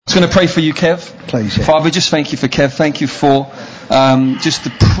just going to pray for you, Kev. Please, yeah. Father, just thank you for Kev. Thank you for just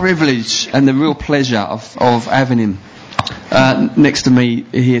the privilege and the real pleasure of having him next to me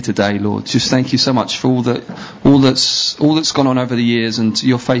here today, Lord. Just thank you so much for all that's gone on over the years and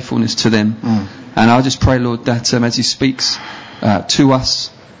your faithfulness to them. And I just pray, Lord, that as he speaks to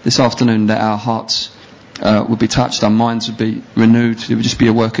us this afternoon, that our hearts would be touched, our minds would be renewed. It would just be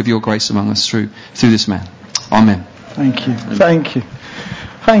a work of your grace among us through this man. Amen. Thank you.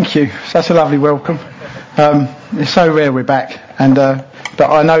 Thank you. Such a lovely welcome. It's so rare we're back, and but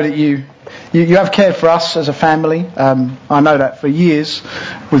I know that you have cared for us as a family. I know that for years,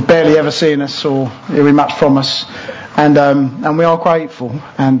 with barely ever seeing us or hearing much from us, and we are grateful.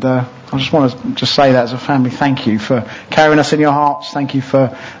 And I just want to just say that as a family, thank you for carrying us in your hearts. Thank you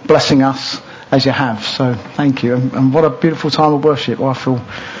for blessing us as you have. So thank you, and what a beautiful time of worship. I feel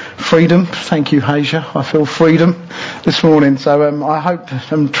freedom. Thank you, Hasia. I feel freedom this morning. So I hope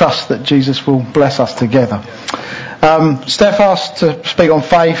and trust that Jesus will bless us together. Steph asked to speak on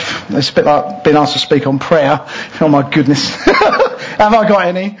faith. It's a bit like being asked to speak on prayer. Oh my goodness. Have I got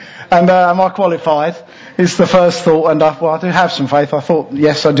any? And am I qualified? Is the first thought. And I do have some faith. I thought,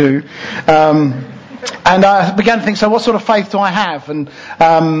 yes, I do. And I began to think, so what sort of faith do I have? And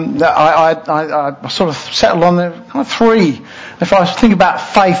I sort of settled on the kind of three. If I think about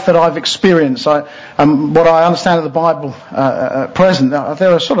faith that I've experienced, what I understand of the Bible at present,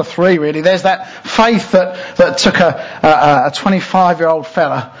 there are sort of three really. There's that faith that took a 25-year-old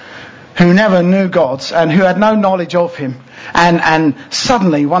fella who never knew God and who had no knowledge of him, and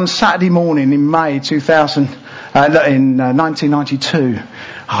suddenly one Saturday morning in May 1992,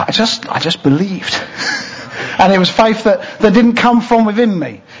 I just believed. And it was faith that didn't come from within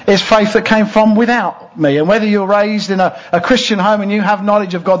me. It's faith that came from without me. And whether you're raised in a Christian home and you have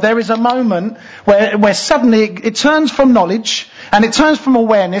knowledge of God, there is a moment where suddenly it turns from knowledge and it turns from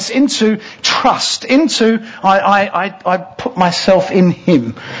awareness into trust, into I put myself in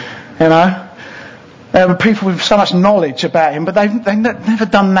Him. You know? There were people with so much knowledge about Him, but they've never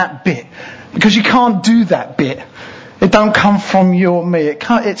done that bit. Because you can't do that bit. It don't come from you or me.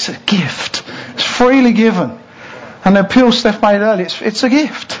 It's a gift. It's freely given. And the appeal Steph made earlier, it's a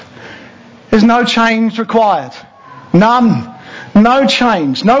gift. There's no change required. None. No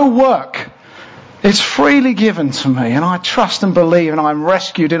change. No work. It's freely given to me. And I trust and believe and I'm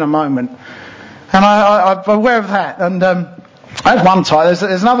rescued in a moment. And I'm aware of that. And at one time,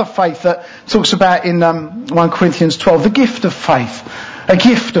 there's another faith that talks about in 1 Corinthians 12, the gift of faith. A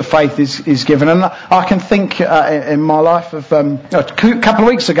gift of faith is given, and I can think in my life of a couple of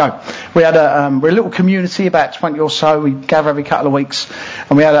weeks ago we're a little community, about 20 or so. We gather every couple of weeks,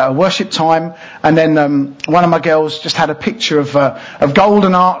 and we had a worship time. And then one of my girls just had a picture of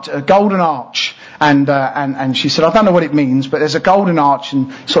golden arch, and she said, I don't know what it means, but there's a golden arch,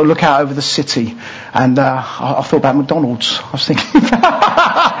 and sort of look out over the city. And I thought about McDonald's. I was thinking.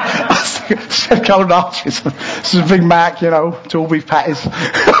 Said golden arches. This is a Big Mac, to all beef patties.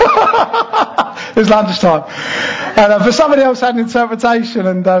 It was lunchtime. And for somebody else had an interpretation,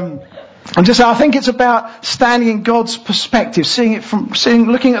 and I think it's about standing in God's perspective,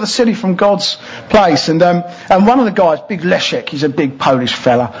 looking at the city from God's place. And one of the guys, Big Leszek, he's a big Polish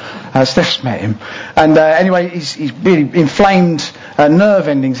fella. Steph's met him. And anyway, he's really inflamed nerve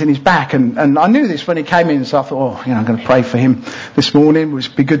endings in his back. And I knew this when he came in, so I thought, I'm going to pray for him this morning. It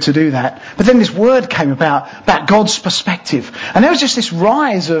would be good to do that. But then this word came about God's perspective. And there was just this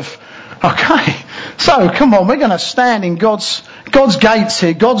rise of, okay, so come on, we're going to stand in God's gates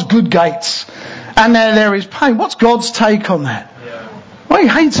here, God's good gates. And there is pain. What's God's take on that? Yeah. Well, He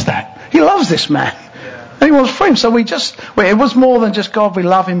hates that. He loves this man. Yeah. And He wants freedom. So it was more than just God, we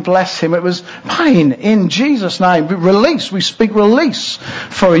love Him, bless Him. It was pain in Jesus' name. Release, we speak release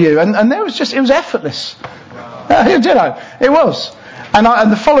for you. And there was it was effortless. Wow. It was.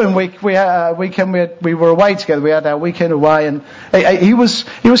 And the following week, we were away together. We had our weekend away, and he was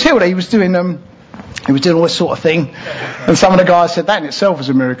healed. He was doing all this sort of thing. And some of the guys said that in itself was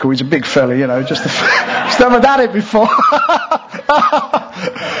a miracle. He's a big fella, just never done it before.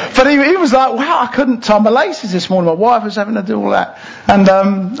 But he was like, wow, I couldn't tie my laces this morning. My wife was having to do all that. And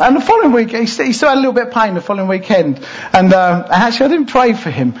the following week, he still had a little bit of pain the following weekend. And actually, I didn't pray for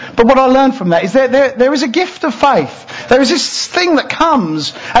him. But what I learned from that is there is a gift of faith. There is this thing that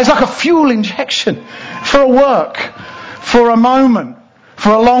comes as like a fuel injection for a work, for a moment,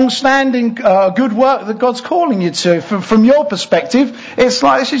 for a long-standing good work that God's calling you to. From your perspective, it's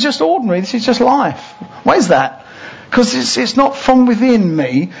like, this is just ordinary, this is just life. Where's that? Because it's not from within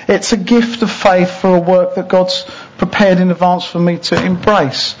me, it's a gift of faith for a work that God's prepared in advance for me to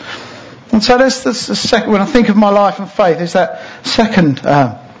embrace. And so that's the second, when I think of my life and faith, is that second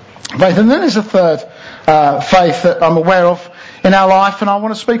faith. And then there's a third faith that I'm aware of in our life, and I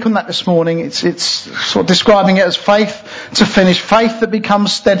want to speak on that this morning. It's sort of describing it as faith to finish, faith that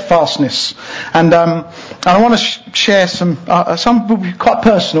becomes steadfastness. And I want to share some will be quite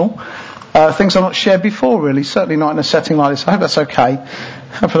personal, things I've not shared before really, certainly not in a setting like this. I hope that's okay.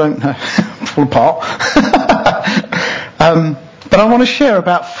 I hope I don't fall apart. But I want to share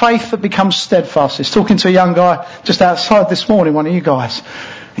about faith that becomes steadfastness. Talking to a young guy just outside this morning, one of you guys.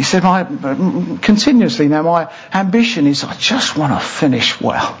 He said, my ambition is I just want to finish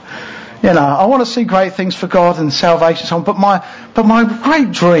well. I want to see great things for God and salvation, so on, but my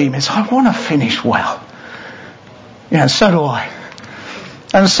great dream is I want to finish well. So do I.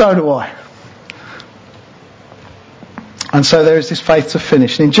 And so do I. And so there is this faith to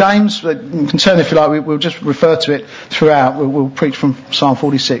finish. And in James, you can turn if you like, we'll just refer to it throughout. We'll preach from Psalm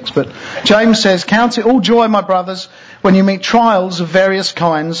 46. But James says, "Count it all joy, my brothers, when you meet trials of various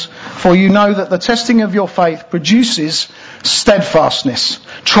kinds, for you know that the testing of your faith produces steadfastness.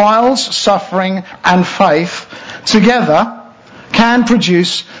 Trials, suffering, and faith together can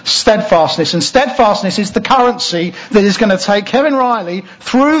produce steadfastness." And steadfastness is the currency that is going to take Kevin Riley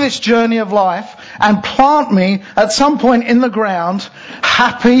through this journey of life and plant me at some point in the ground,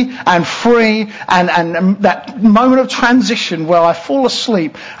 happy and free, and that moment of transition where I fall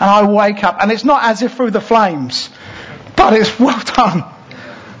asleep and I wake up, and it's not as if through the flames, but it's well done.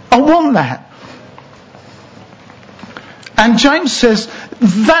 I want that. And James says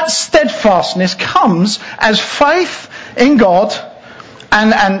that steadfastness comes as faith in God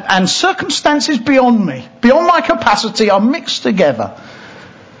and circumstances beyond me, beyond my capacity, are mixed together.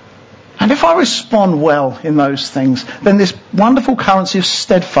 And if I respond well in those things, then this wonderful currency of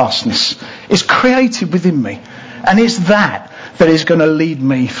steadfastness is created within me. And it's that is going to lead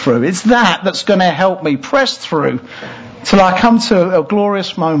me through. It's that that's going to help me press through till I come to a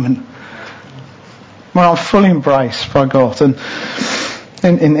glorious moment where I'm fully embraced by God and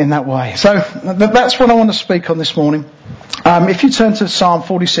in that way. So that's what I want to speak on this morning. If you turn to Psalm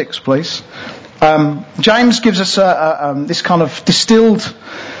 46, please. James gives us this kind of distilled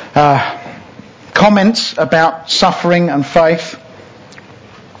comments about suffering and faith.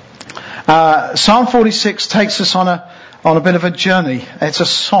 Psalm 46 takes us on a bit of a journey. It's a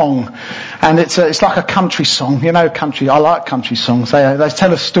song, and it's like a country song. Country. I like country songs. They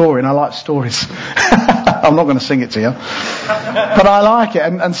tell a story, and I like stories. I'm not going to sing it to you, but I like it.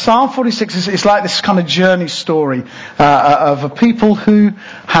 And Psalm 46 is like this kind of journey story of a people who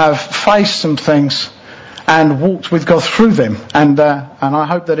have faced some things and walked with God through them. And I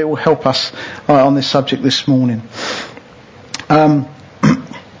hope that it will help us on this subject this morning.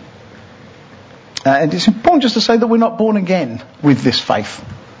 And it's important just to say that we're not born again with this faith.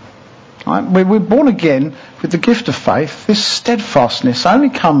 Right? We're born again with the gift of faith. This steadfastness only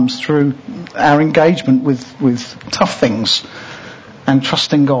comes through our engagement with tough things and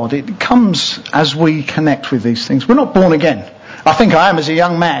trusting God. It comes as we connect with these things. We're not born again. I think I am as a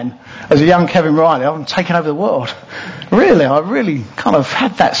young man, as a young Kevin Riley. I'm taking over the world. Really, I really kind of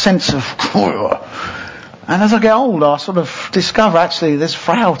had that sense of... And as I get older, I sort of discover actually there's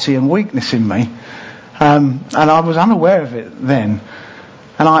frailty and weakness in me. And I was unaware of it then.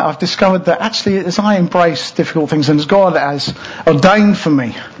 And I've discovered that actually as I embrace difficult things and as God has ordained for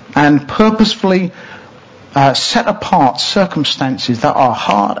me and purposefully set apart circumstances that are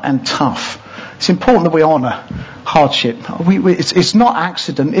hard and tough, it's important that we honour hardship. It's not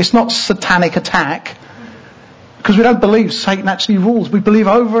accident, it's not satanic attack, because we don't believe Satan actually rules. We believe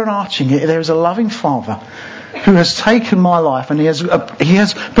overarching it, there is a loving Father who has taken my life and he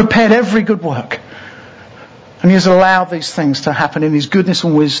has prepared every good work. And he has allowed these things to happen in his goodness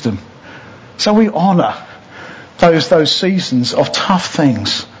and wisdom. So we honour those seasons of tough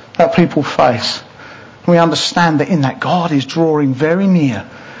things that people face. We understand that in that God is drawing very near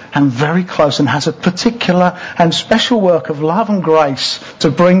and very close and has a particular and special work of love and grace to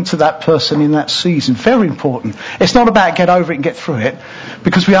bring to that person in that season. Very important. It's not about get over it and get through it,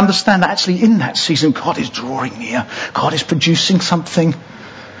 because we understand that actually in that season God is drawing near. God is producing something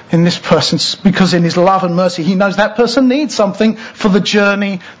in this person, because in his love and mercy he knows that person needs something for the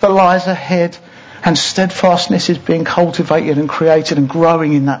journey that lies ahead. And steadfastness is being cultivated and created and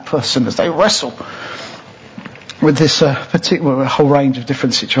growing in that person as they wrestle with this particular whole range of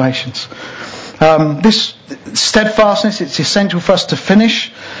different situations. This steadfastness, it's essential for us to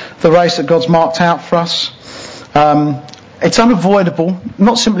finish the race that God's marked out for us. It's unavoidable,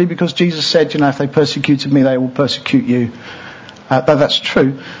 not simply because Jesus said, if they persecuted me, they will persecute you. Though that's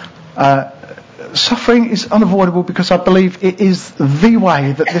true. Suffering is unavoidable because I believe it is the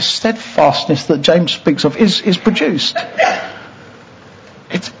way that this steadfastness that James speaks of is produced.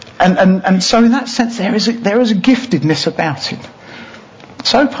 And so in that sense, there is a giftedness about it.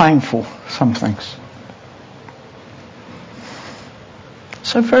 So painful, some things.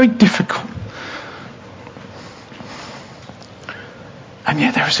 So very difficult. And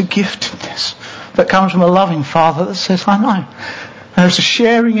yet there is a giftedness that comes from a loving Father that says, I know. And there's a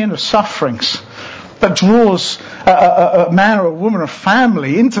sharing in of sufferings that draws a man or a woman, a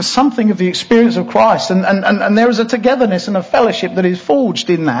family, into something of the experience of Christ. And there is a togetherness and a fellowship that is forged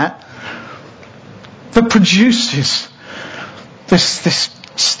in that produces this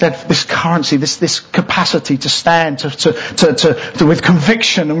currency, this capacity to stand to with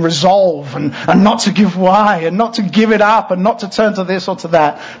conviction and resolve and not to give way and not to give it up and not to turn to this or to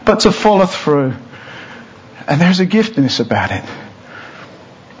that, but to follow through. And there's a giftedness about it.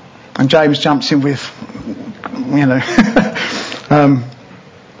 And James jumps in with,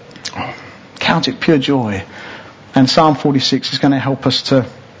 count it pure joy. And Psalm 46 is going to help us to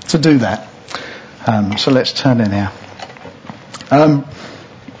do that. So let's turn there now.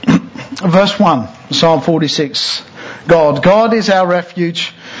 Verse 1, Psalm 46. God is our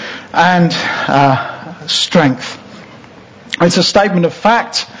refuge and strength. It's a statement of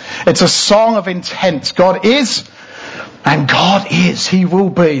fact. It's a song of intent. God is, and God is. He will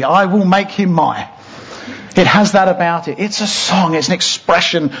be. I will make him mine. It has that about it. It's a song. It's an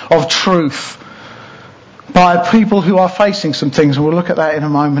expression of truth by people who are facing some things, and we'll look at that in a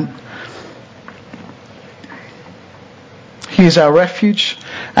moment. He is our refuge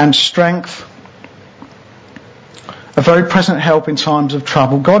and strength, a very present help in times of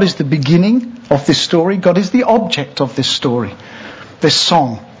trouble. God is the beginning of this story. God is the object of this story, this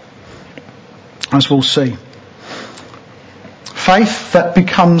song, as we'll see. Faith that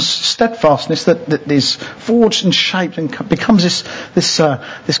becomes steadfastness, that is forged and shaped and becomes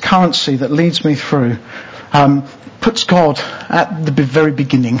this currency that leads me through, puts God at the very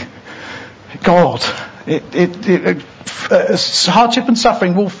beginning. God. Hardship and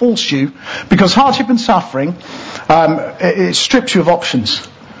suffering will force you, because hardship and suffering it strips you of options.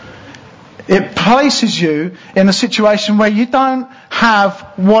 It places you in a situation where you don't have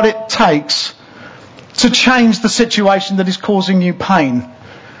what it takes to change the situation that is causing you pain.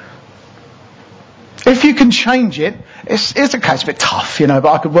 If you can change it, it's okay, it's a bit tough, but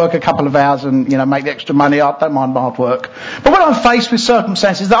I could work a couple of hours and, make the extra money. I don't mind hard work. But when I'm faced with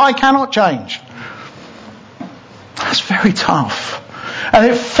circumstances that I cannot change, that's very tough. And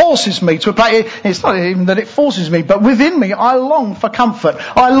it forces me to a place. It's not even that it forces me, but within me I long for comfort.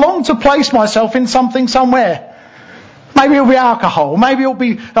 I long to place myself in something somewhere. Maybe it'll be alcohol. Maybe it'll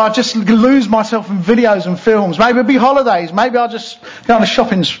be I'll just lose myself in videos and films. Maybe it'll be holidays. Maybe I'll just go on a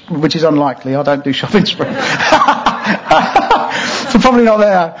shopping spree, which is unlikely. I don't do shopping spree. So probably not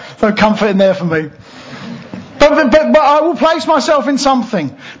there. No comfort in there for me. But I will place myself in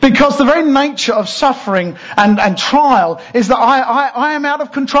something, because the very nature of suffering and trial is that I am out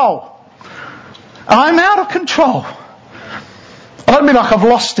of control. I'm out of control. I don't mean like I've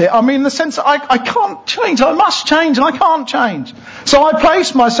lost it. I mean in the sense that I can't change. I must change and I can't change. So I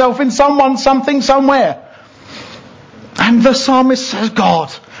place myself in someone, something, somewhere. And the psalmist says,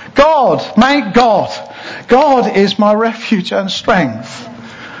 God. Make God. God is my refuge and strength.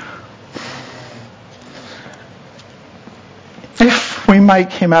 If we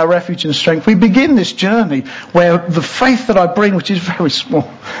make him our refuge and strength, we begin this journey where the faith that I bring, which is very small,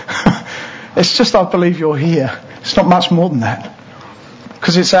 it's just I believe you're here. It's not much more than that.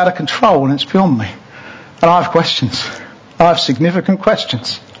 Because it's out of control and it's beyond me. And I have questions. I have significant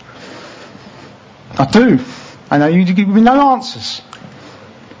questions. I do. I know you give me no answers.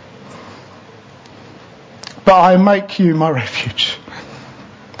 But I make you my refuge.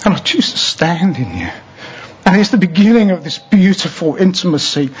 And I choose to stand in you. And it's the beginning of this beautiful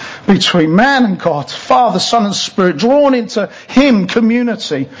intimacy between man and God, Father, Son and Spirit, drawn into him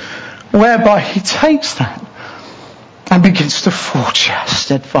community, whereby he takes that and begins to forge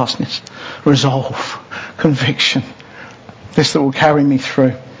steadfastness, resolve, conviction, this that will carry me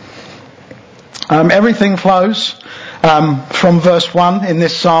through. Everything flows from verse 1 in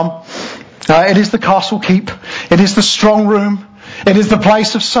this psalm. It is the castle keep. It is the strong room. It is the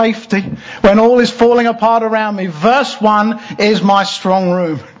place of safety when all is falling apart around me. Verse 1 is my strong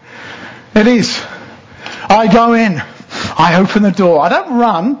room. It is. I go in. I open the door. I don't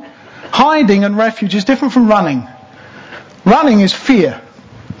run. Hiding and refuge is different from running. Running is fear.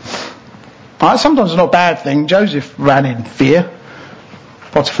 Right? Sometimes it's not a bad thing. Joseph ran in fear.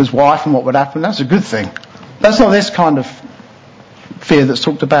 Potiphar's wife and what would happen. That's a good thing. That's not this kind of fear that's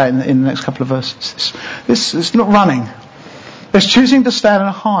talked about in the next couple of verses. This is not running. It's choosing to stand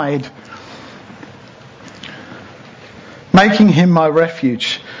and hide. Making him my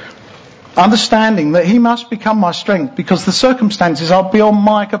refuge understanding that he must become my strength because the circumstances are beyond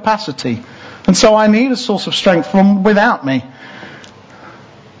my capacity. And so I need a source of strength from without me.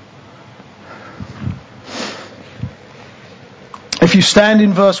 If you stand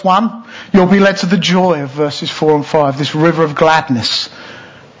in verse 1, you'll be led to the joy of verses 4 and 5, this river of gladness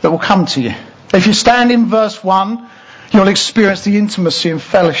that will come to you. If you stand in verse 1, you'll experience the intimacy and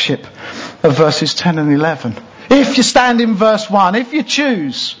fellowship of verses 10 and 11. If you stand in verse 1, if you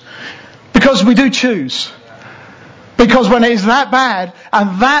choose, because we do choose, because when it is that bad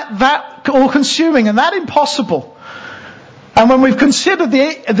and that all-consuming and that impossible, and when we've considered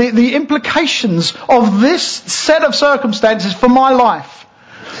the implications of this set of circumstances for my life,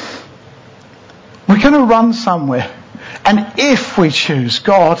 we're going to run somewhere. And if we choose,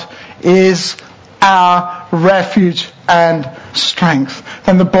 God is our refuge and strength,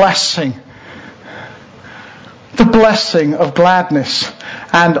 then the blessing of gladness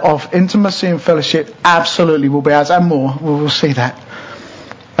and of intimacy and fellowship absolutely will be ours, and more. We will see that.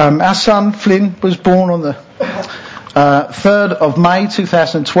 Our son Flynn was born on the 3rd of May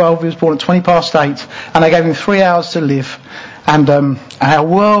 2012. He was born at 8:20, and they gave him 3 hours to live, and our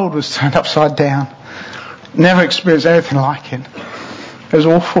world was turned upside down. Never experienced anything like it. It was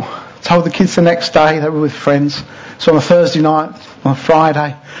awful. Told the kids the next day, they were with friends. So on a Thursday night, on a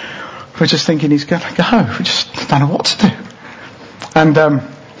Friday, we're just thinking he's going to go. We just don't know what to do. And on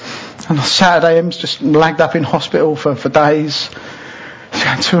Saturday, Em's just lagged up in hospital for days,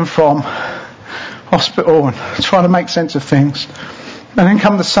 going to and from hospital and trying to make sense of things. And then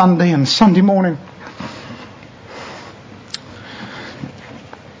come the Sunday, and Sunday morning,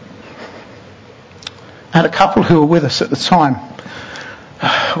 I had a couple who were with us at the time.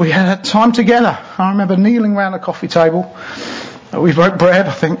 We had time together. I remember kneeling around a coffee table. We broke bread,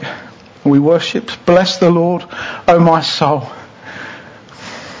 I think. We worshipped. Bless the Lord, oh my soul.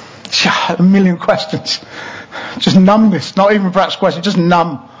 A million questions. Just numbness. Not even perhaps questions, just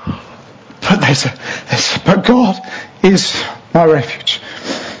numb. But but God is my refuge.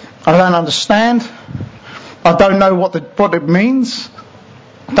 I don't understand. I don't know what it means.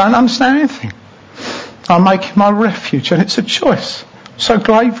 I don't understand anything. I make Him my refuge, and it's a choice. I'm so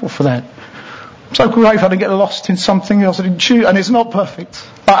grateful for that. I'm so grateful I didn't get lost in something else. I didn't choose, and it's not perfect.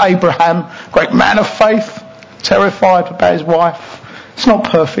 Like Abraham, great man of faith, terrified about his wife. It's not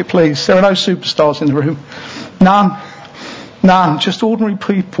perfect, please. There are no superstars in the room. None. Just ordinary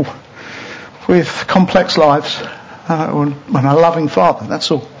people with complex lives and a loving Father.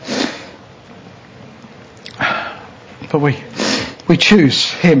 That's all. But we choose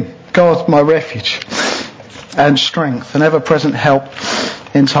Him, God, my refuge and strength, and ever-present help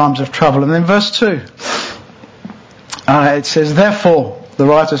in times of trouble. And then verse 2, it says, therefore, the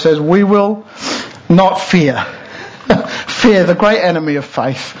writer says, we will not fear. Fear, the great enemy of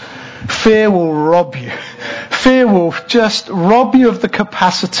faith. Fear will rob you. Fear will just rob you of the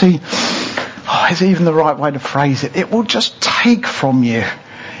capacity. Is even the right way to phrase it? It will just take from you.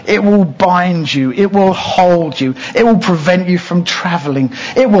 It will bind you. It will hold you. It will prevent you from travelling.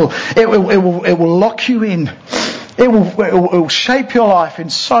 It will lock you in. It will shape your life in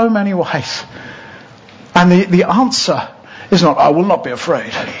so many ways. And the answer is not, I will not be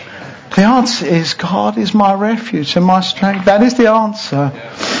afraid. The answer is, God is my refuge and my strength. That is the answer.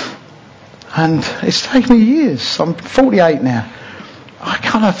 And it's taken me years. I'm 48 now.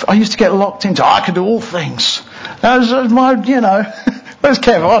 I used to get locked into, I can do all things. That was my, where's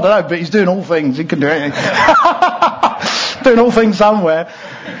Kevin? I don't know, but he's doing all things. He can do anything. Doing all things somewhere.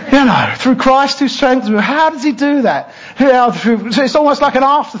 Through Christ who strengthens me. How does He do that? So it's almost like an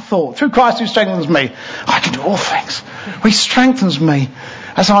afterthought. Through Christ who strengthens me, I can do all things. He strengthens me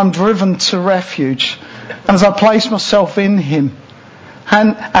as I'm driven to refuge, and as I place myself in Him,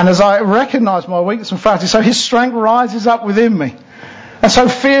 and as I recognise my weakness and frailty. So His strength rises up within me. And so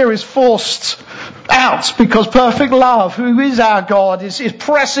fear is forced out because perfect love, who is our God, is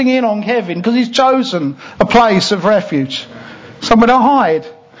pressing in on Kevin because he's chosen a place of refuge, somewhere to hide.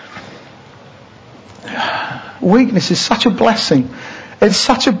 Weakness is such a blessing. It's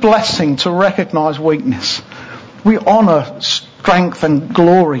such a blessing to recognise weakness. We honour strength and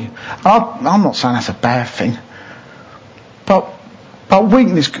glory. I'm not saying that's a bad thing. But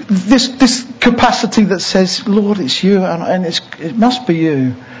weakness, this capacity that says, Lord, it's you, and it must be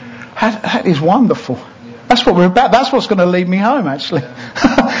you. That is wonderful. That's what we're about. That's what's going to lead me home, actually.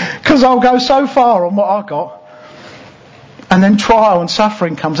 Because I'll go so far on what I've got. And then trial and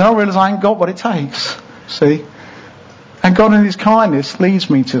suffering comes, and I realise I ain't got what it takes. See? And God in His kindness leads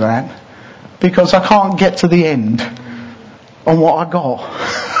me to that. Because I can't get to the end on what I got.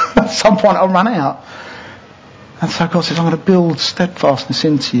 At some point I'll run out. And so God says, I'm going to build steadfastness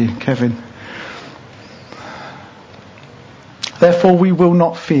into you, Kevin. Therefore we will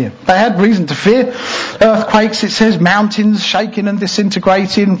not fear. They had reason to fear. Earthquakes, it says, mountains shaking and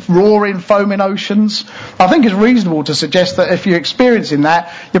disintegrating, roaring, foaming oceans. I think it's reasonable to suggest that if you're experiencing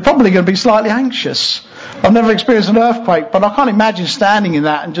that, you're probably going to be slightly anxious. I've never experienced an earthquake, but I can't imagine standing in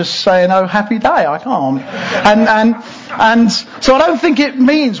that and just saying, oh, happy day. I can't. And so I don't think it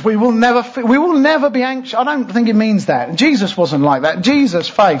means we will never be anxious. I don't think it means that. Jesus wasn't like that. Jesus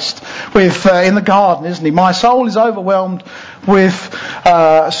faced with, in the garden, isn't he? My soul is overwhelmed with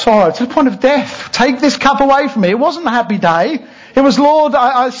sorrow to the point of death. Take this cup away from me. It wasn't a happy day. It was, Lord,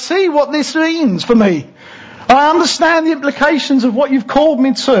 I see what this means for me. I understand the implications of what you've called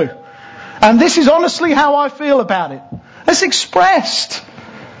me to. And this is honestly how I feel about it. It's expressed.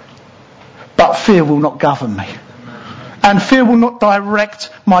 But fear will not govern me. And fear will not direct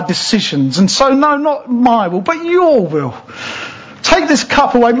my decisions. And so, no, not my will, but your will. Take this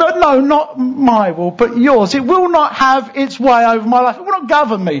cup away, but no, not my will, but yours. It will not have its way over my life. It will not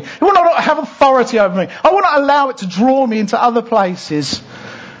govern me. It will not have authority over me. I will not allow it to draw me into other places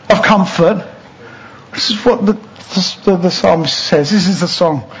of comfort. This is what the psalmist says. This is the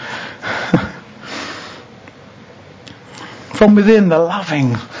song. From within the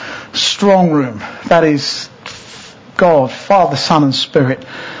loving, strong room, that is God, Father, Son and Spirit,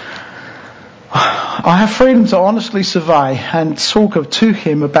 I have freedom to honestly survey and talk to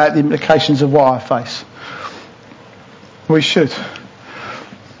Him about the implications of what I face. We should.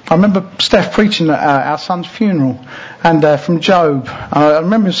 I remember Steph preaching at our son's funeral, and from Job, I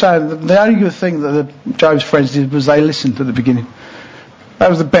remember him saying that the only good thing that Job's friends did was they listened at the beginning. That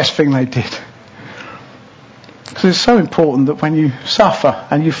was the best thing they did. Because it's so important that when you suffer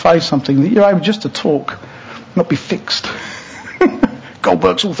and you face something, that you're able just to talk, not be fixed. God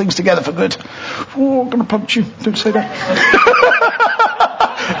works all things together for good. Oh, I'm going to punch you. Don't say that.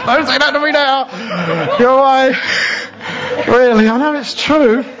 Don't say that to me now. Go away. Really, I know it's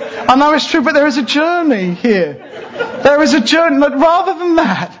true. But there is a journey here. There is a journey. But rather than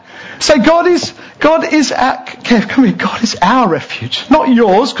that, say God is Kev, come here. God is our refuge, not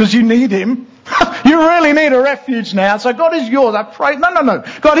yours, because you need Him. You really need a refuge now. So God is yours. I pray. No.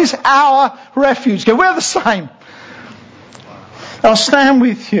 God is our refuge. We're the same. I'll stand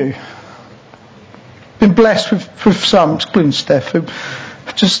with you. Been blessed with some, including Steph, who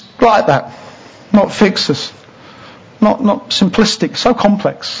just like that. Not fixers. Not simplistic. So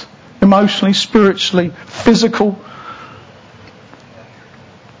complex. Emotionally, spiritually, physical.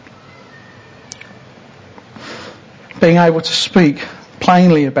 Being able to speak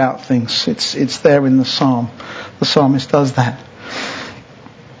plainly about things. It's there in the psalm. The psalmist does that.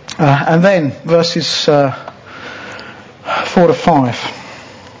 And then verses 4 to 5.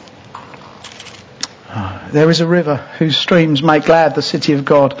 There is a river whose streams make glad the city of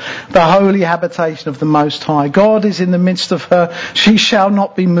God, the holy habitation of the Most High. God is in the midst of her. She shall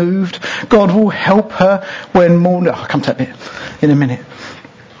not be moved. God will help her when morning. I'll come to that in a minute.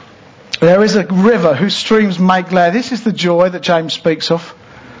 There is a river whose streams make glad. This is the joy that James speaks of.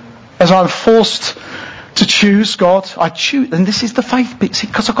 As I'm forced to choose God, I choose. And this is the faith bit,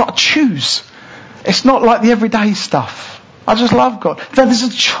 because I've got to choose. It's not like the everyday stuff. I just love God. There's a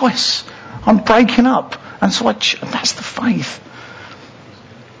choice. I'm breaking up. And so that's the faith.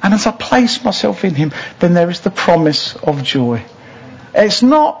 And as I place myself in Him, then there is the promise of joy. It's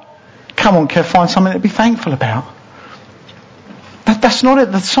not, come on, Kev, find something to be thankful about. That's not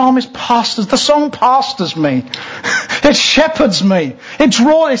it. The psalmist pastors, the song pastors me. It shepherds me.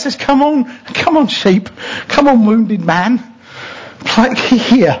 It says, come on sheep. Come on wounded man.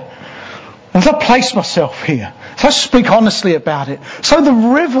 Here. As I place myself here. So I speak honestly about it. So the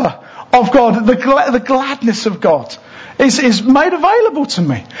river of God, the gladness of God is made available to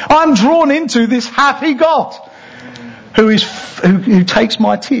me. I'm drawn into this happy God who takes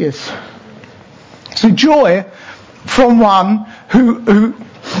my tears. So joy from one who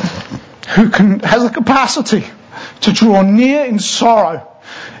has the capacity to draw near in sorrow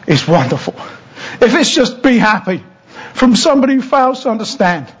is wonderful. If it's just be happy from somebody who fails to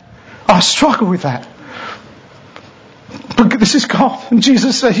understand, I struggle with that. But this is God, and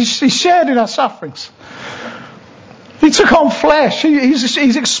Jesus said He shared in our sufferings. He took on flesh.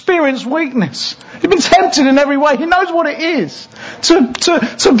 He's experienced weakness. He's been tempted in every way. He knows what it is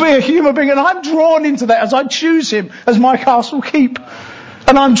to be a human being. And I'm drawn into that as I choose Him as my castle keep.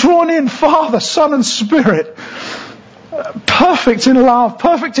 And I'm drawn in, Father, Son and Spirit. Perfect in love,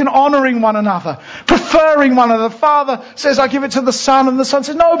 perfect in honouring one another, preferring one another. The Father says, I give it to the Son, and the Son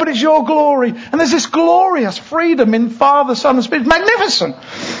says, no, but it's your glory. And there's this glorious freedom in Father, Son and Spirit. Magnificent.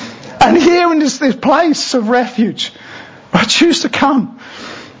 And here in this place of refuge, I choose to come.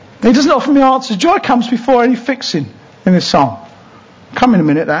 He doesn't offer me answers. Joy comes before any fixing in this psalm. Come in a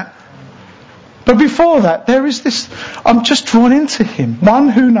minute, that. But before that, there is this, I'm just drawn into him. One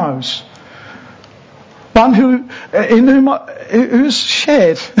who knows. One who's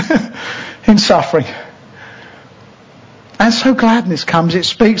shared in suffering. And so gladness comes. It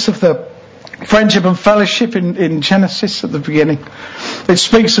speaks of the friendship and fellowship in Genesis at the beginning. It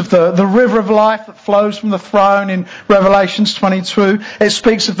speaks of the river of life that flows from the throne in Revelations 22. It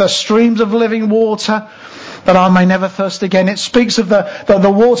speaks of the streams of living water that I may never thirst again. It speaks of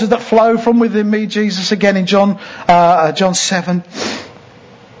the waters that flow from within me, Jesus, again in John 7.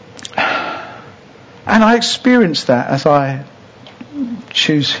 And I experience that as I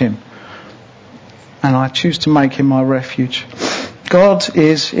choose him. And I choose to make him my refuge. God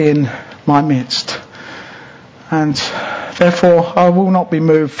is in my midst. And therefore I will not be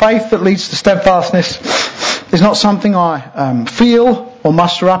moved. Faith that leads to steadfastness is not something I feel or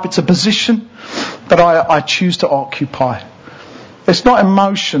muster up. It's a position that I choose to occupy. It's not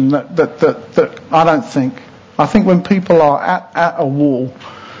emotion that I don't think. I think when people are at a wall,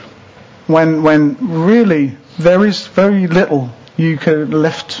 when really there is very little you can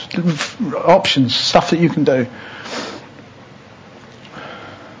left options, stuff that you can do.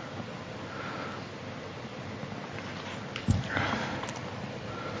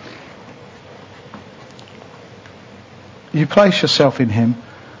 You place yourself in him,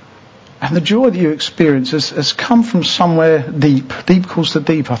 and the joy that you experience has come from somewhere deep. Deep calls to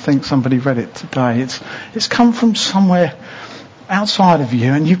deep, I think somebody read it today. It's come from somewhere outside of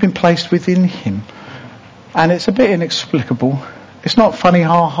you, and you've been placed within him. And it's a bit inexplicable. It's not funny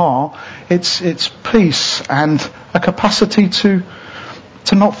ha-ha. It's peace and a capacity to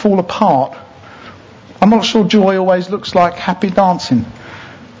not fall apart. I'm not sure joy always looks like happy dancing.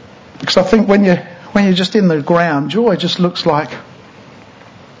 Because I think when you're just in the ground, joy just looks like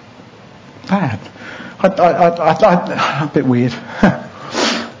bad. A bit weird.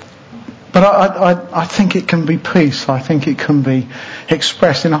 But I think it can be peace. I think it can be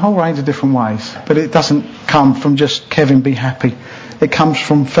expressed in a whole range of different ways. But it doesn't come from just Kevin be happy. It comes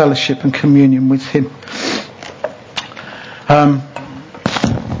from fellowship and communion with him.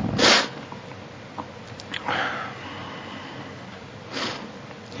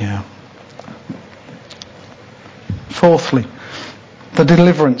 Fourthly, the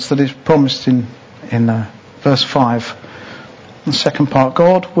deliverance that is promised in verse 5. The second part,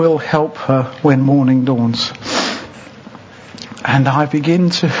 God will help her when morning dawns. And I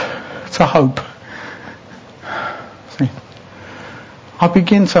begin to hope. See? I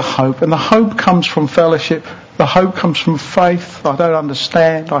begin to hope, and the hope comes from fellowship. The hope comes from faith. I don't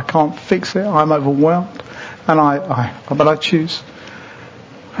understand. I can't fix it. I'm overwhelmed, but I choose.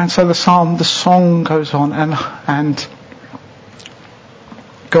 And so the song goes on, and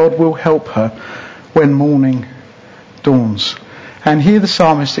God will help her when morning dawns. And here the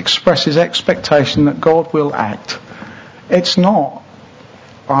psalmist expresses expectation that God will act. It's not,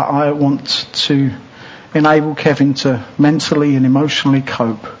 I want to enable Kevin to mentally and emotionally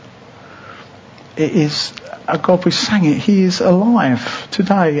cope. It is, God, we sang it, he is alive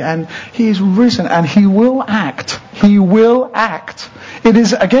today and he is risen and he will act. He will act. It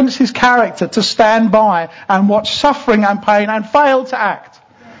is against his character to stand by and watch suffering and pain and fail to act.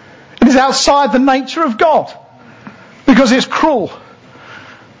 It is outside the nature of God. Because it's cruel.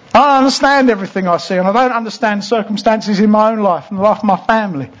 I don't understand everything I see, and I don't understand circumstances in my own life and the life of my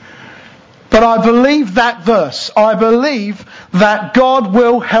family. But I believe that verse. I believe that God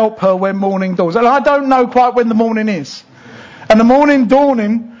will help her when morning dawns. And I don't know quite when the morning is. And the morning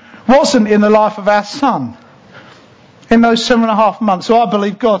dawning wasn't in the life of our son in those 7.5 months. So I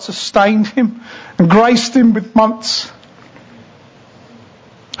believe God sustained him and graced him with months,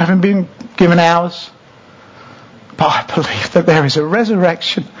 having been given hours. But I believe that there is a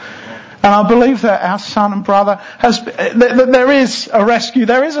resurrection. And I believe that our son and brother that there is a rescue,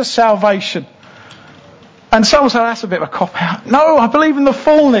 there is a salvation. And some will say that's a bit of a cop-out. No, I believe in the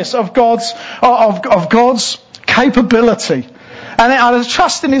fullness of God's capability. And I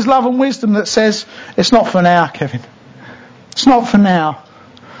trust in his love and wisdom that says, it's not for now, Kevin. It's not for now.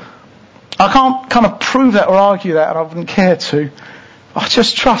 I can't kind of prove that or argue that, and I wouldn't care to. I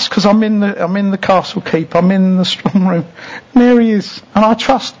just trust because I'm in the castle keep. I'm in the strong room. And there he is. And I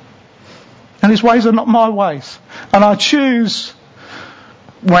trust. And his ways are not my ways. And I choose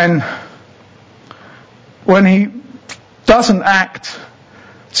when he doesn't act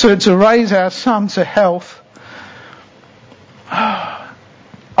to raise our son to health,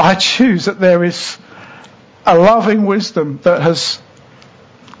 I choose that there is a loving wisdom that has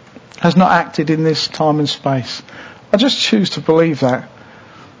has not acted in this time and space. I just choose to believe that.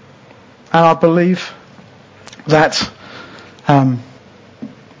 And I believe that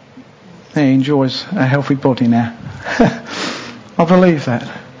he enjoys a healthy body now. I believe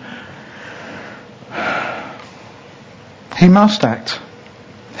that. He must act.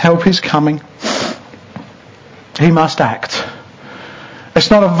 Help is coming. He must act.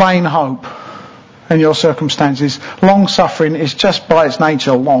 It's not a vain hope in your circumstances. Long suffering is just by its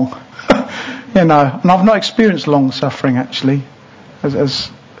nature long. And I've not experienced long suffering actually,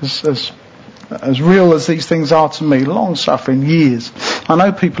 as real as these things are to me. Long suffering, years. I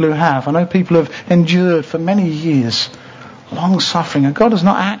know people who have. I know people who have endured for many years. Long suffering, and God has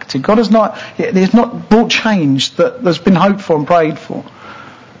not acted. God has not brought change that has been hoped for and prayed for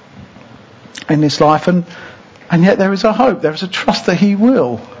in this life, and yet there is a hope, there is a trust that He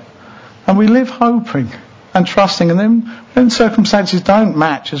will, and we live hoping and trusting. And then when circumstances don't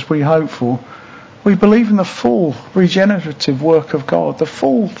match as we hope for, we believe in the full regenerative work of God, the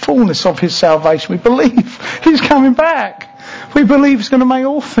fullness of His salvation. We believe He's coming back. We believe He's going to make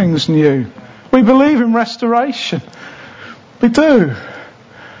all things new. We believe in restoration. We do.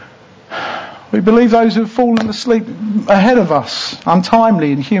 We believe those who have fallen asleep ahead of us,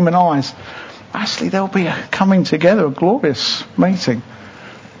 untimely in human eyes, actually there'll be a coming together, a glorious meeting.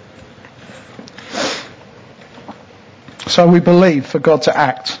 So we believe for God to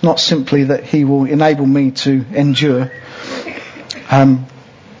act, not simply that He will enable me to endure. And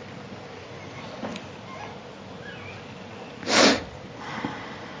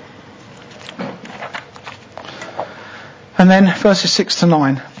then verses 6 to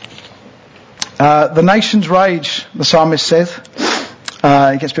 9. The nations rage, the psalmist says.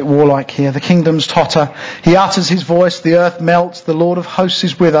 It gets a bit warlike here. The kingdoms totter. He utters his voice. The earth melts. The Lord of hosts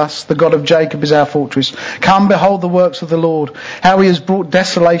is with us. The God of Jacob is our fortress. Come, behold the works of the Lord, how He has brought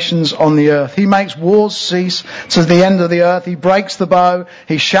desolations on the earth. He makes wars cease to the end of the earth. He breaks the bow.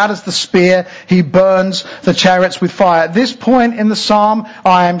 He shatters the spear. He burns the chariots with fire. At this point in the psalm,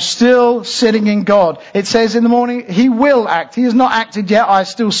 I am still sitting in God. It says in the morning, He will act. He has not acted yet. I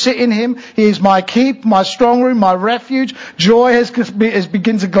still sit in Him. He is my keep, my strong room, my refuge. Joy has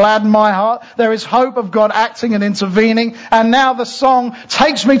begun to gladden my heart. There is hope of God acting and intervening. And now the song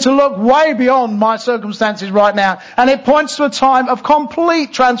takes me to look way beyond my circumstances right now. And it points to a time of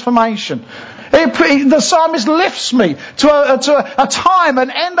complete transformation. The psalmist lifts me to a time, an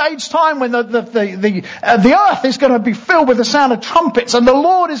end-age time, when the earth is going to be filled with the sound of trumpets, and the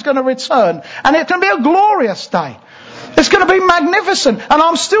Lord is going to return. And it's going to be a glorious day. It's going to be magnificent. And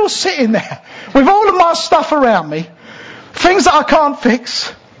I'm still sitting there with all of my stuff around me. Things that I can't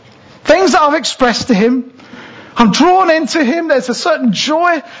fix. Things that I've expressed to Him. I'm drawn into Him. There's a certain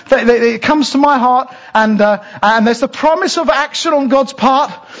joy that comes to my heart. And there's the promise of action on God's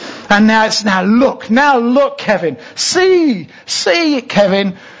part. And now look, Kevin. See,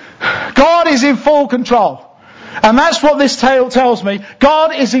 Kevin. God is in full control. And that's what this tale tells me.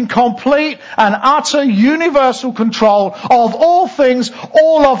 God is in complete and utter universal control of all things,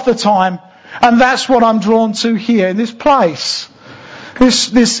 all of the time. And that's what I'm drawn to here in this place.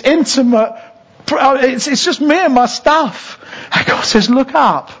 This intimate, it's just me and my stuff. And God says, look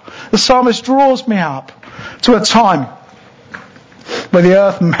up. The psalmist draws me up to a time where the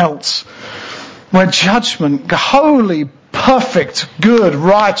earth melts, where judgment, holy, perfect, good,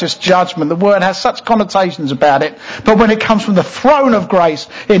 righteous judgment, the word has such connotations about it, but when it comes from the throne of grace,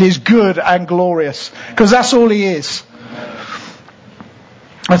 it is good and glorious, because that's all He is.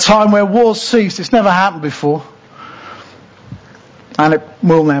 A time where wars cease. It's never happened before. And it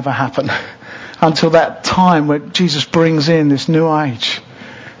will never happen until that time where Jesus brings in this new age,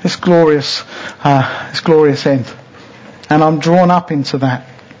 this glorious end. And I'm drawn up into that.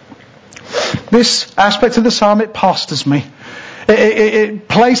 This aspect of the psalm, it pastors me. It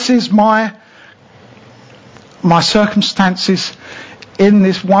places my circumstances in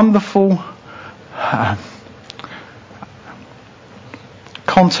this wonderful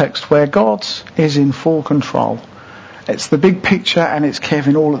context where God is in full control. It's the big picture and it's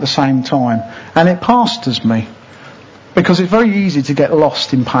Kevin all at the same time. And it pastors me. Because it's very easy to get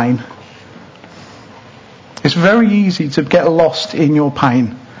lost in pain. It's very easy to get lost in your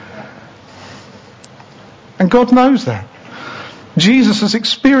pain. And God knows that. Jesus has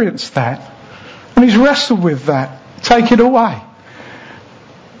experienced that. And He's wrestled with that. Take it away.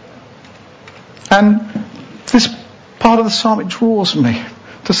 And this part of the psalm, it draws me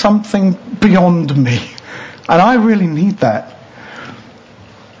to something beyond me. And I really need that.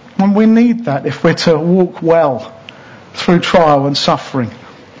 And we need that if we're to walk well through trial and suffering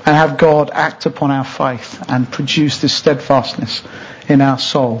and have God act upon our faith and produce this steadfastness in our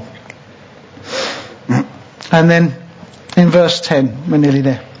soul. And then in verse 10, we're nearly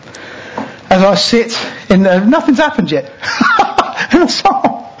there. As I sit in the, nothing's happened yet. In the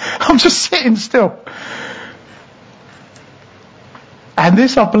psalm, I'm just sitting still. And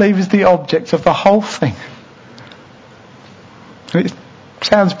this, I believe, is the object of the whole thing. It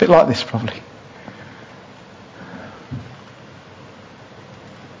sounds a bit like this, probably.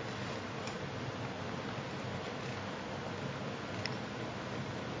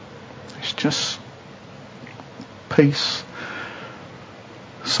 It's just peace,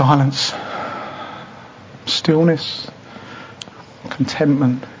 silence, stillness,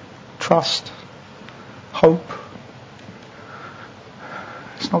 contentment, trust, hope.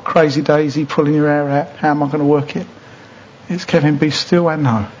 It's not crazy Daisy pulling your hair out. How am I going to work it? It's Kevin, be still and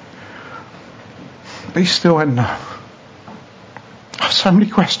know. Be still and know. I have so many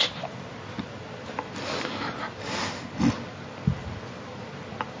questions.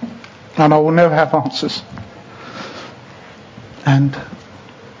 And I will never have answers. And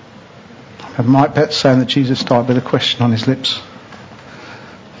I might bet saying that Jesus died with a question on his lips.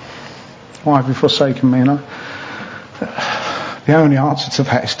 Why have you forsaken me? And the only answer to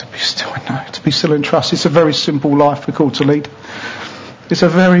that is to be still and know, to be still and trust. It's a very simple life we're called to lead. It's a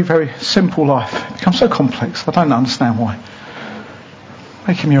very, very simple life. It becomes so complex. I don't understand why.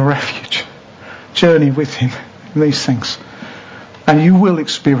 Make him your refuge. Journey with him in these things. And you will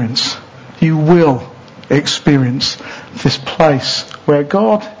experience this place where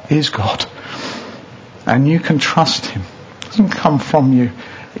God is God. And you can trust him. It doesn't come from you.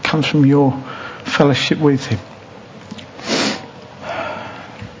 It comes from your fellowship with him.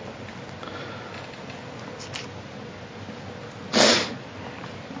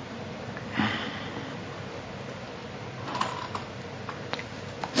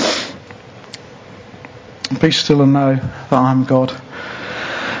 Be still and know that I am God.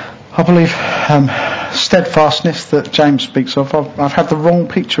 I believe steadfastness that James speaks of, I've had the wrong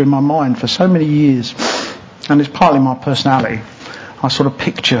picture in my mind for so many years, and it's partly my personality. I sort of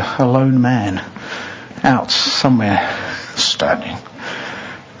picture a lone man out somewhere standing.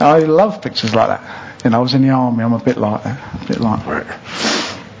 I love pictures like that. I was in the army, I'm a bit like that.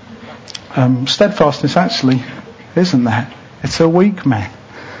 Steadfastness actually isn't that. It's a weak man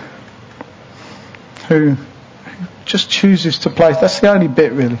who just chooses to place. That's the only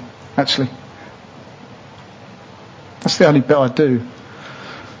bit really, actually. That's the only bit I do.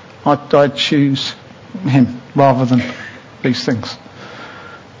 I choose him rather than these things.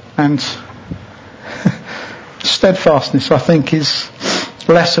 And steadfastness, I think, is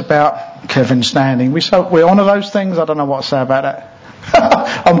less about Kevin standing. We honour those things. I don't know what to say about that.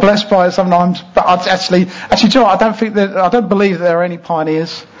 I'm blessed by it sometimes, but actually, Joe, I don't believe that there are any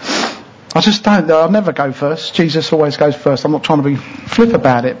pioneers. I just don't. I'll never go first. Jesus always goes first. I'm not trying to be flip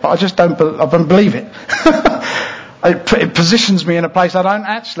about it, but I just don't believe it. It positions me in a place I don't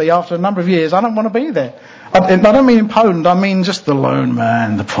actually, after a number of years, I don't want to be there. I don't mean in Poland, I mean just the lone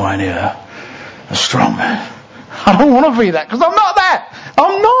man, the pioneer, the strong man. I don't want to be that, because I'm not that.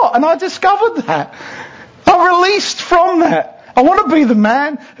 I'm not, and I discovered that. I'm released from that. I want to be the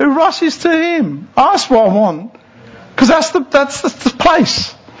man who rushes to him. That's what I want. Because that's the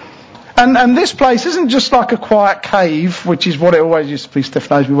place. And this place isn't just like a quiet cave, which is what it always used to be. Steph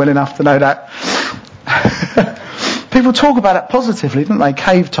knows me well enough to know that. People talk about it positively, don't they?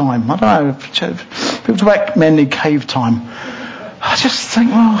 Cave time. I don't know. People talk about men need cave time. I just think,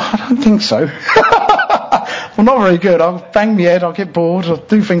 well, I don't think so. I'm not very good. I'll bang my head, I'll get bored, I'll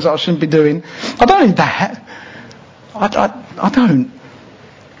do things that I shouldn't be doing. I don't need that. I don't.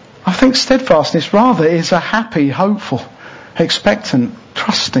 I think steadfastness rather is a happy, hopeful, expectant,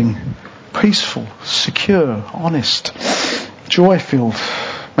 trusting, peaceful, secure, honest, joy-filled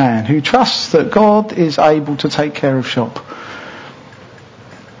man who trusts that God is able to take care of shop.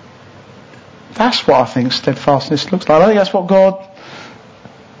 That's what I think steadfastness looks like. I think that's what God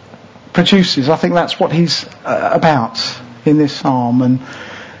produces. I think that's what he's about in this psalm and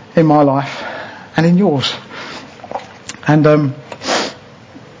in my life and in yours. And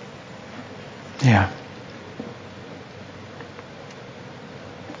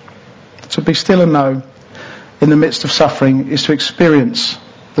to be still and know in the midst of suffering is to experience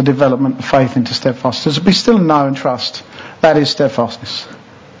the development of faith into steadfastness. To be still and know and trust, that is steadfastness.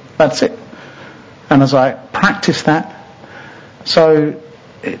 That's it. And as I practice that, so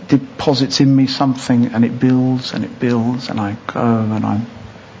it deposits in me something, and it builds and it builds, and I go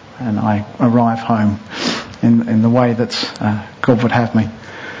and I arrive home in the way that God would have me.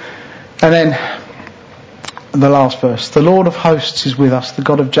 And then the last verse: the Lord of hosts is with us, the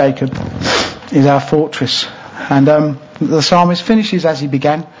God of Jacob is our fortress. And the psalmist finishes as he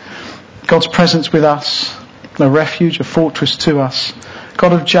began. God's presence with us, a refuge, a fortress to us.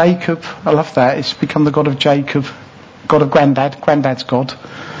 God of Jacob, I love that. It's become the God of Jacob, God of Granddad's God.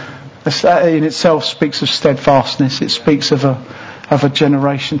 That in itself speaks of steadfastness. It speaks of a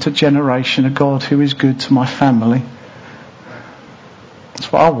generation to generation, a God who is good to my family.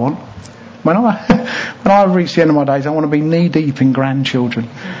 That's what I want. When I reach the end of my days, I want to be knee deep in grandchildren.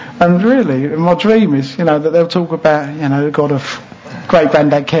 And really, my dream is, that they'll talk about, the God of great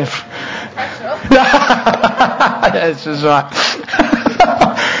granddad Kev. Yes, that's right.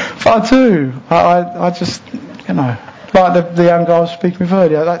 But I do. I just, like the young guy I was speaking with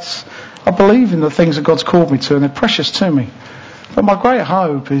earlier, I believe in the things that God's called me to, and they're precious to me. But my great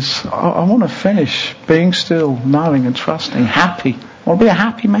hope is I want to finish being still, knowing and trusting, happy. I want to be a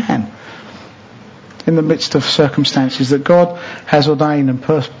happy man in the midst of circumstances that God has ordained and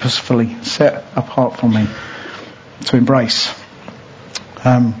purposefully set apart for me to embrace.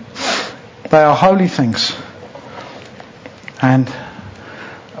 They are holy things, and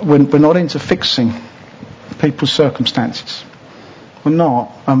we're not into fixing people's circumstances. We're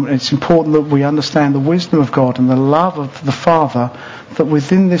not. It's important that we understand the wisdom of God and the love of the Father, that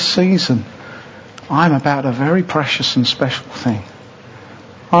within this season I'm about a very precious and special thing.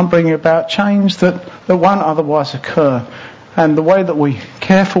 I'm bringing about change that won't otherwise occur. And the way that we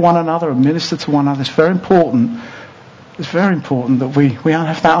care for one another and minister to one another is very important. It's very important that we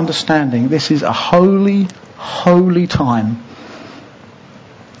have that understanding. This is a holy, holy time.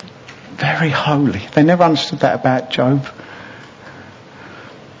 Very holy. They never understood that about Job.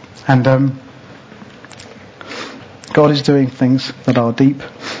 And God is doing things that are deep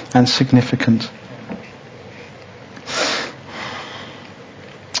and significant.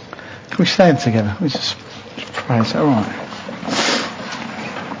 Can we stand together? We just pray. Is that all right?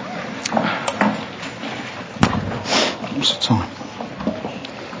 What's the time?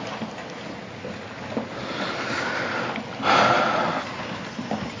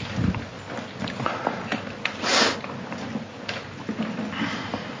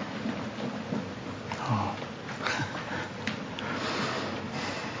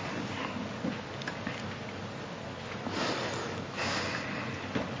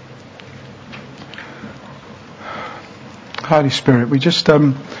 Holy Spirit, we just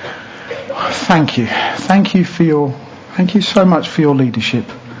thank you. Thank you so much for your leadership.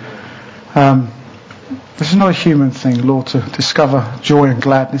 This is not a human thing, Lord, to discover joy and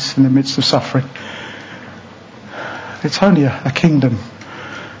gladness in the midst of suffering. It's only a kingdom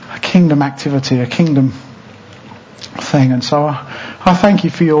activity, a kingdom thing. And so I thank you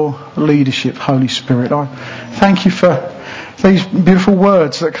for your leadership, Holy Spirit. I thank you for these beautiful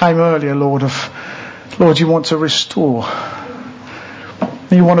words that came earlier, Lord, Lord, you want to restore.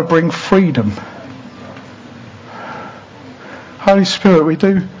 You want to bring freedom. Holy Spirit, we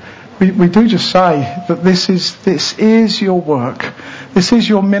do just say that this is your work. This is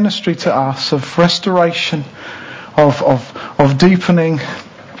your ministry to us of restoration, of deepening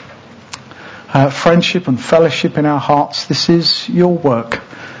friendship and fellowship in our hearts. This is your work,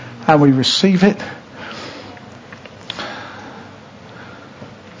 and we receive it.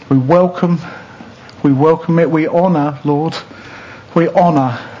 We welcome it. We honour, Lord. We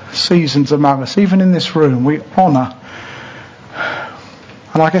honour seasons among us. Even in this room, we honour.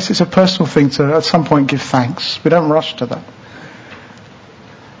 And I guess it's a personal thing to, at some point, give thanks. We don't rush to that.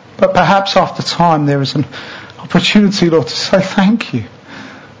 But perhaps after time there is an opportunity, Lord, to say thank you.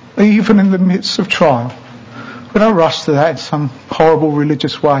 Even in the midst of trial. We don't rush to that in some horrible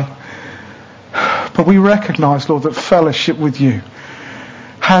religious way. But we recognise, Lord, that fellowship with you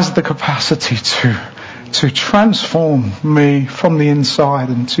has the capacity to transform me from the inside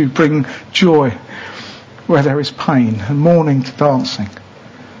and to bring joy where there is pain and mourning to dancing.